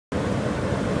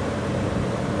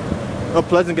A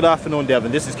pleasant good afternoon,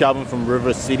 Devin. This is Calvin from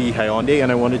River City Hyundai,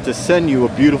 and I wanted to send you a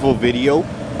beautiful video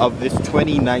of this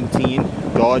 2019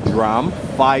 Dodge Ram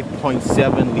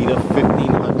 5.7 liter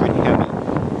 1500 Hemi.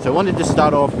 So I wanted to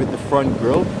start off with the front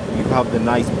grille. You have the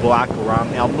nice black Ram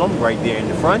emblem right there in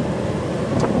the front.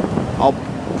 I'll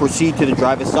proceed to the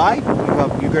driver's side.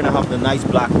 You're going to have the nice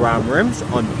black Ram rims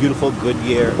on beautiful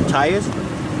Goodyear tires.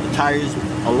 The tires,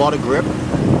 a lot of grip,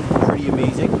 pretty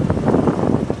amazing.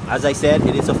 As I said,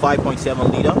 it is a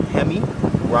 5.7 liter Hemi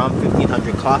Ram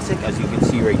 1500 Classic, as you can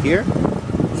see right here.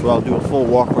 So I'll do a full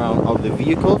walk around of the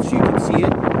vehicle so you can see it.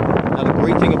 Now the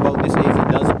great thing about this is it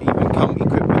does even come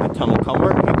equipped with a tunnel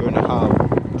cover. You're going to have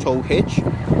tow hitch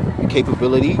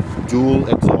capability, dual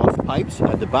exhaust pipes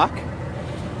at the back.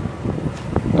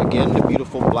 Again, the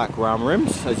beautiful black Ram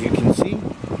rims, as you can see.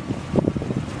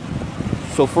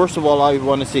 So first of all, I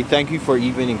want to say thank you for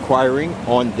even inquiring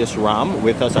on this Ram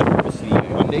with us at River City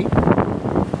Hyundai.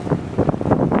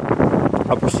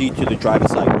 I'll proceed to the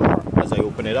driver's side door as I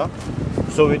open it up.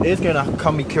 So it is going to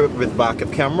come equipped with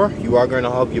backup camera. You are going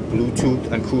to have your Bluetooth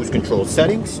and cruise control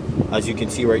settings, as you can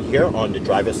see right here on the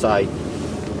driver's side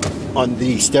on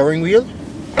the steering wheel.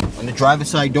 On the driver's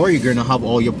side door, you're going to have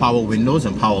all your power windows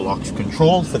and power locks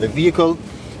control for the vehicle.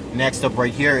 Next up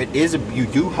right here, you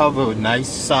do have a nice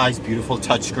size, beautiful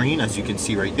touchscreen, as you can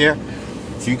see right there.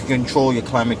 So you can control your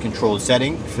climate control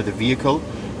setting for the vehicle,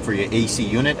 for your AC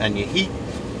unit and your heat.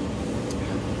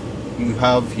 You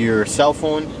have your cell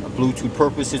phone, Bluetooth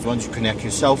purposes, once you connect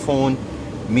your cell phone,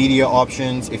 media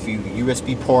options. If you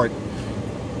USB port,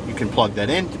 you can plug that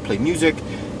in to play music,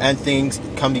 and things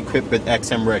come equipped with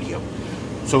XM radio.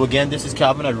 So again, this is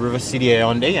Calvin at River City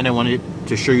Hyundai, and I wanted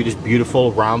to show you this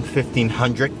beautiful Ram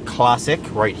 1500 Classic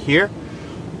right here.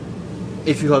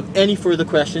 If you have any further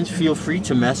questions, feel free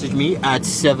to message me at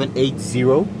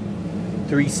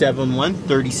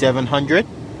 780-371-3700,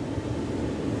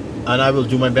 and I will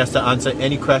do my best to answer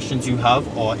any questions you have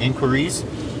or inquiries.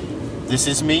 This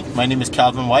is me. My name is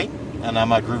Calvin White, and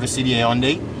I'm at River City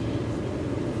Hyundai.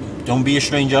 Don't be a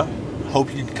stranger. Hope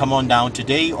you can come on down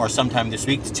today or sometime this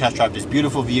week to test drive this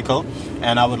beautiful vehicle,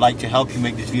 and I would like to help you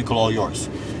make this vehicle all yours.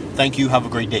 Thank you. Have a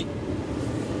great day.